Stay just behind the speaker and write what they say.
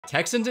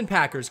Texans and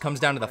Packers comes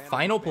down to the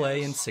final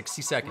play in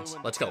 60 seconds.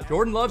 Let's go.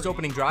 Jordan Love's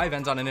opening drive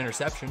ends on an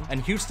interception,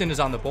 and Houston is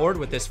on the board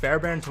with this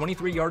Fairbairn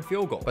 23-yard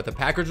field goal. But the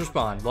Packers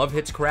respond. Love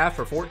hits Kraft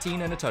for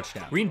 14 and a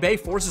touchdown. Green Bay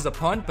forces a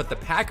punt, but the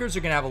Packers are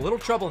going to have a little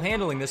trouble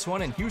handling this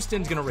one, and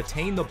Houston's going to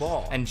retain the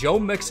ball. And Joe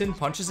Mixon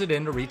punches it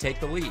in to retake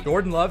the lead.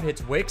 Jordan Love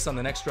hits Wicks on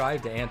the next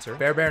drive to answer.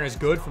 Fairbairn is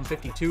good from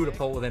 52 to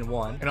pull within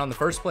 1. And on the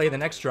first play of the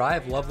next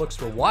drive, Love looks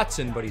for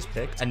Watson, but he's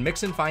picked, and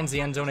Mixon finds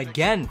the end zone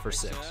again for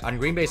 6. On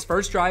Green Bay's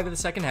first drive of the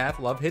second half,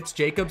 Love hits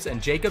Jacobs,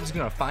 and Jacobs is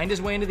going to find his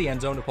way into the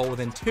end zone to pull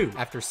within 2.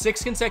 After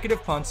 6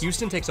 consecutive punts,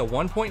 Houston takes a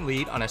 1-point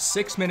lead on a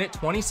 6-minute,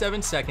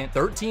 27-second,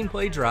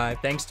 13-play drive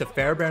thanks to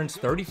Fairbairn's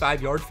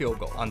 35-yard field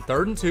goal. On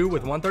 3rd and 2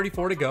 with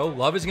 1:34 to go,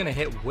 Love is going to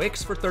hit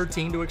Wicks for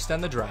 13 to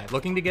extend the drive.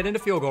 Looking to get into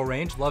field goal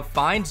range, Love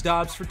finds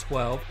Dobbs for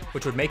 12,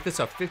 which would make this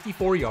a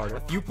 54-yarder.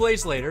 A few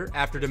plays later,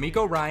 after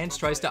D'Amico Ryans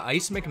tries to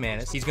ice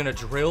McManus, he's going to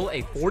drill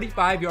a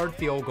 45-yard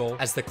field goal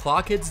as the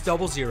clock hits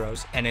double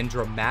zeros, and in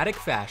dramatic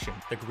fashion,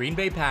 the Green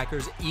Bay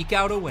Packers eke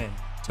out a win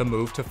to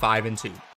move to 5-2.